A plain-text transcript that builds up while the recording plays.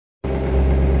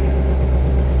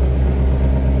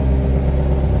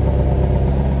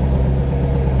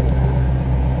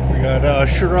got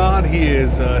Sherrod. He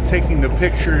is taking the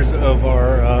pictures of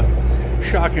our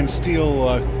shock and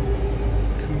steel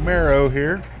Camaro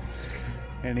here.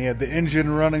 And he had the engine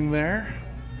running there.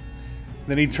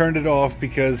 Then he turned it off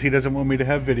because he doesn't want me to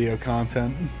have video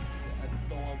content. I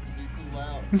don't want it to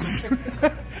be too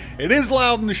loud. It is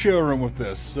loud in the showroom with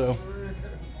this, so.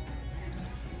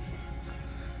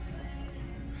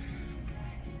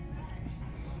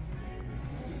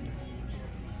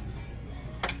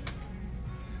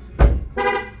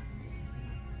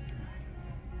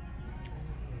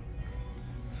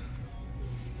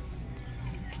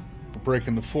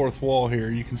 Breaking the fourth wall here.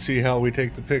 You can see how we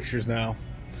take the pictures now.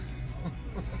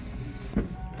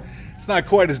 It's not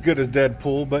quite as good as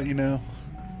Deadpool, but you know,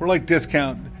 we're like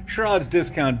discount. Sherrod's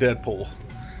discount Deadpool.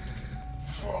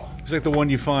 It's like the one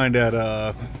you find at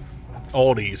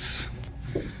Aldi's.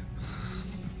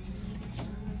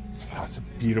 Oh, it's a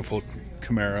beautiful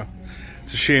Camaro.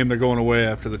 It's a shame they're going away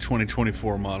after the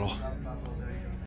 2024 model.